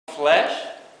flesh,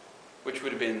 which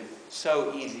would have been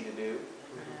so easy to do.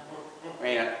 I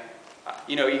mean,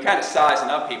 you know, you're kind of sizing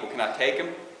up people. Can I take them?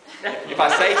 If I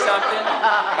say something,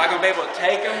 am I going to be able to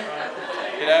take them?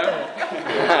 You know?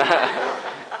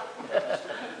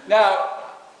 Now,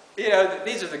 you know,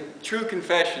 these are the true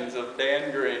confessions of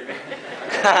Dan Green.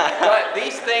 But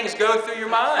these things go through your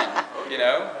mind, you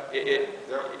know.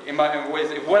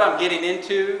 What I'm getting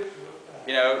into,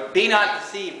 you know, be not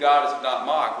deceived, God is not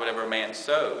mocked. Whatever a man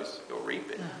sows, he'll reap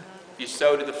it. If you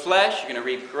sow to the flesh, you're going to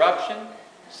reap corruption.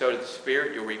 Sow to the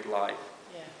Spirit, you'll reap life.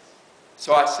 Yes.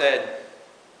 So I said,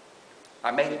 I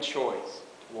made a choice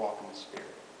to walk in the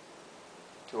Spirit,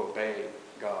 to obey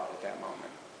God at that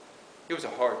moment. It was a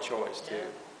hard choice, too,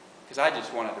 because I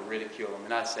just wanted to ridicule him.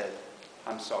 And I said,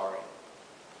 I'm sorry.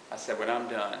 I said, when I'm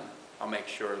done, I'll make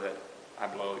sure that I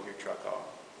blow your truck off.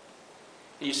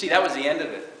 And you see, that was the end of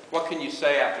it. What can you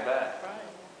say after that? Right.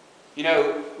 You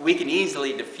know, we can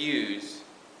easily diffuse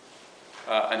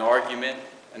an argument,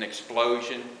 an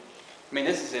explosion. I mean,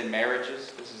 this is in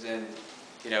marriages. This is in,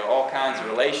 you know, all kinds of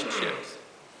relationships.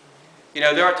 You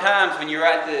know, there are times when you're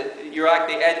at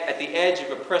the edge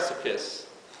of a precipice,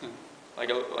 like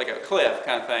a cliff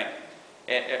kind of thing,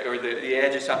 or the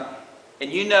edge of something, and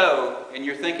you know, and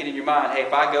you're thinking in your mind, hey,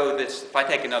 if I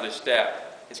take another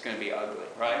step, it's going to be ugly,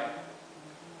 right?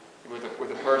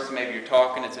 With a person, maybe you're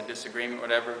talking, it's a disagreement,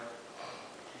 whatever.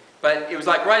 But it was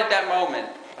like right at that moment,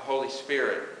 the Holy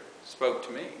Spirit spoke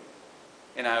to me,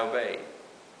 and I obeyed.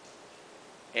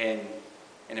 And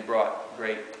it brought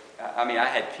great, I mean, I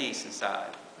had peace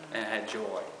inside, and I had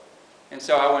joy. And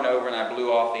so I went over and I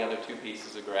blew off the other 2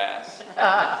 pieces of grass.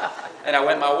 And I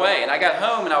went my way. And I got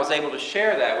home and I was able to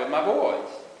share that with my boys.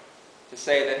 To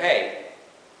say that, hey,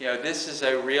 you know, this is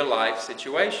a real life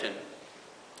situation.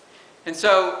 And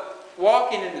so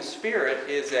walking in the Spirit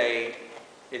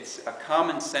it's a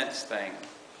common sense thing.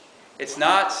 It's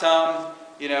not some,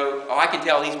 you know, oh, I can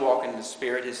tell he's walking in the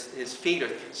Spirit. His feet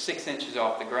are 6 inches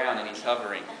off the ground and he's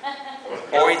hovering.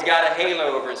 Or he's got a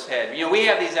halo over his head. You know, we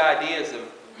have these ideas of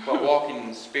what walking in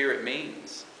the Spirit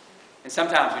means. And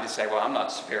sometimes we just say, well, I'm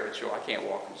not spiritual. I can't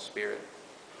walk in the Spirit.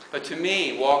 But to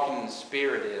me, walking in the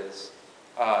Spirit is,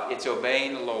 it's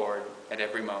obeying the Lord at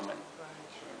every moment.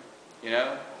 You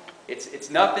know? It's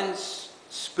nothing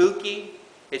spooky.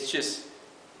 It's just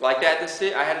like that.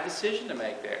 I had a decision to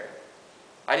make there.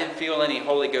 I didn't feel any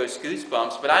Holy Ghost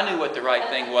goosebumps, but I knew what the right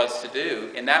thing was to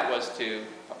do, and that was to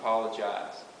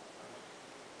apologize.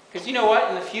 Because you know what?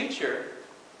 In the future,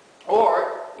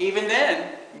 or even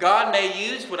then, God may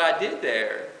use what I did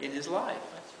there in his life.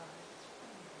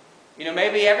 You know,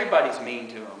 maybe everybody's mean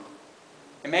to him.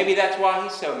 And maybe that's why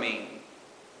he's so mean.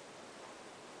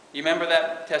 You remember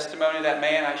that testimony of that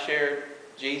man I shared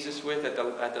Jesus with at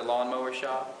the lawnmower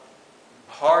shop?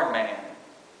 A hard man.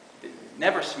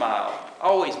 Never smiled.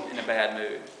 Always in a bad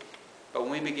mood. But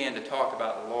when we began to talk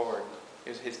about the Lord,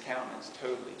 his countenance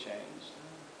totally changed.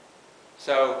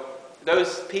 So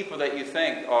those people that you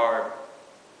think are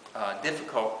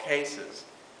difficult cases,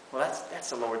 well, that's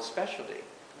the Lord's specialty.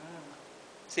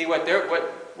 See, what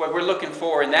we're looking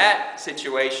for in that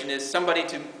situation is somebody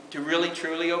to really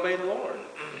truly obey the Lord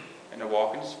and to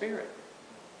walk in the Spirit.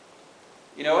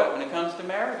 You know what? When it comes to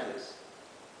marriages,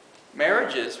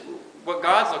 what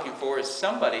God's looking for is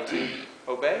somebody to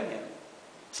obey him.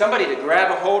 Somebody to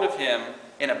grab a hold of him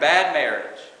in a bad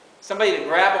marriage. Somebody to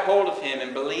grab a hold of him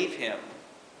and believe him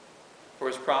for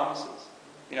his promises.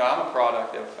 You know, I'm a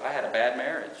product of, I had a bad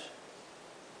marriage.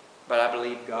 But I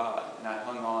believed God, and I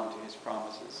hung on to his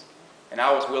promises. And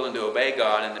I was willing to obey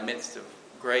God in the midst of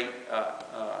great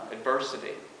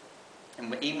adversity.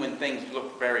 And even when things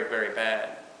looked very, very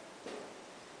bad.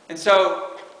 And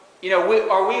so, you know,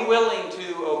 are we willing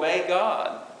to obey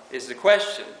God is the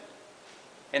question.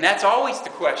 And that's always the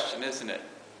question, isn't it?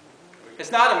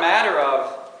 It's not a matter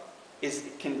of,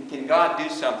 can God do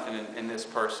something in this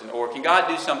person? Or can God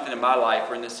do something in my life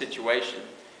or in this situation?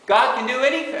 God can do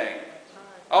anything.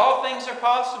 All things are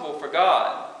possible for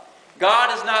God.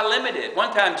 God is not limited.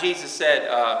 One time Jesus said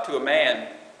to a man,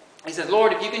 he says,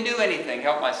 Lord, if you can do anything,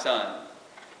 help my son.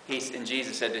 And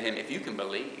Jesus said to him, if you can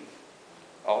believe,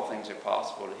 all things are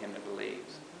possible to him that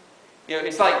believes. You know,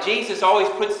 it's like Jesus always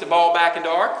puts the ball back into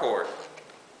our court.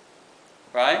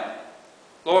 Right?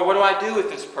 Lord, what do I do with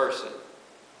this person?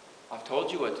 I've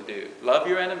told you what to do. Love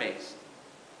your enemies.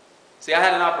 See, I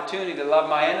had an opportunity to love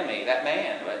my enemy, that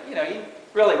man. But, you know, he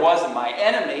really wasn't my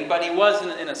enemy, but he was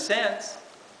in a sense.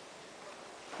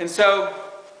 And so,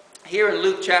 here in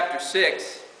Luke chapter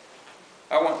 6,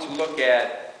 I want to look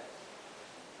at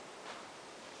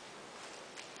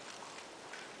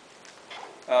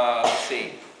let's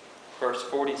see, verse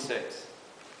 46.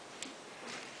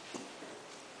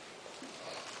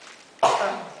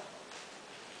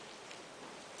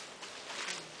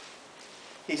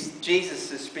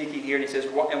 Jesus is speaking here, and he says,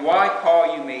 "And why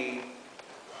call you me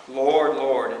Lord,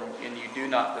 Lord, and you do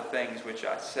not the things which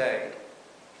I say?"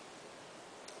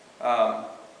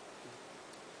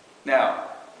 Now,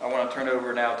 I want to turn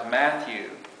over now to Matthew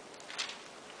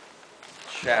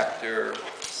chapter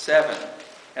 7.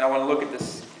 And I want to look at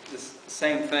this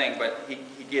same thing, but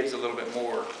he gives a little bit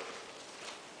more.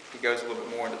 He goes a little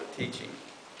bit more into the teaching.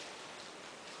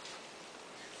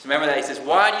 So remember that. He says,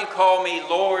 "Why do you call me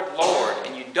Lord, Lord,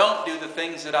 and you don't do the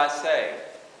things that I say?"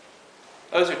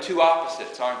 Those are two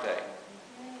opposites, aren't they?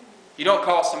 You don't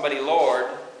call somebody Lord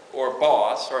or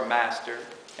boss or master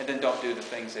and then don't do the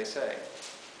things they say.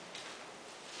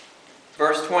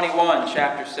 Verse 21,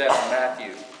 chapter 7,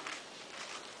 Matthew.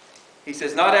 He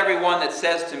says, "Not everyone that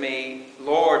says to me,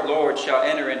 Lord, Lord, shall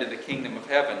enter into the kingdom of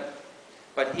heaven,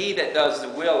 but he that does the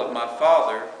will of my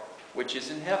Father which is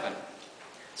in heaven."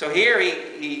 So here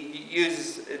he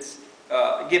gives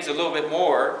a little bit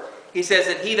more. He says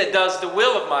that he that does the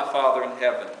will of my Father in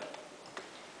heaven.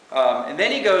 And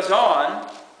then he goes on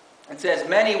and says,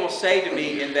 "Many will say to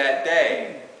me in that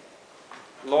day,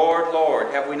 Lord,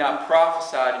 Lord, have we not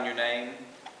prophesied in your name,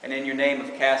 and in your name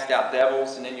have cast out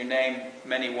devils, and in your name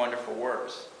many wonderful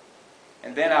works?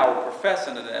 And then I will profess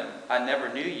unto them, I never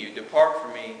knew you. Depart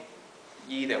from me,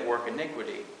 ye that work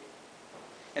iniquity."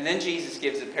 And then Jesus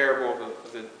gives the parable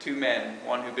of the two men,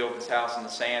 one who built his house in the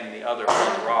sand and the other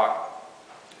on the rock.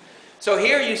 So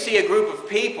here you see a group of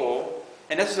people,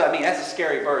 and this is, that's a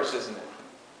scary verse, isn't it?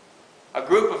 A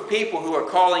group of people who are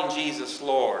calling Jesus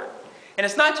Lord. And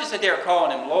it's not just that they're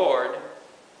calling him Lord,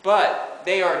 but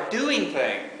they are doing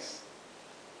things.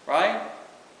 Right?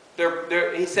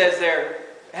 He says there,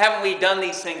 "Haven't we done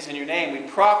these things in your name? We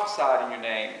prophesied in your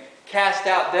name, cast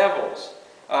out devils,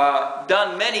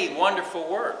 done many wonderful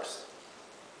works."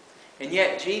 And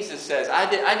yet Jesus says, I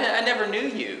never knew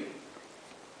you.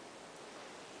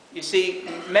 You see,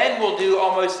 men will do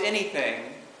almost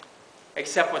anything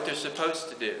except what they're supposed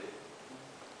to do,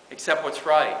 except what's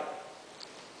right.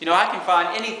 I can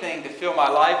find anything to fill my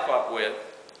life up with,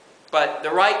 but the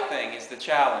right thing is the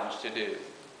challenge to do.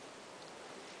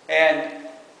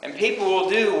 And people will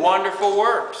do wonderful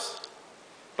works.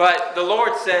 But the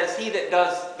Lord says, "He that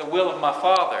does the will of my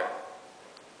Father."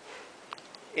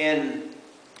 In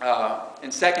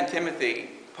 2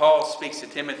 Timothy, Paul speaks to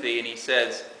Timothy and he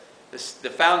says, the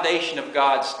foundation of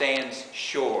God stands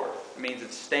sure. It means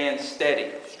it stands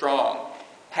steady, strong.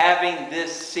 Having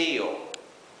this seal.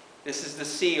 This is the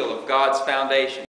seal of God's foundation.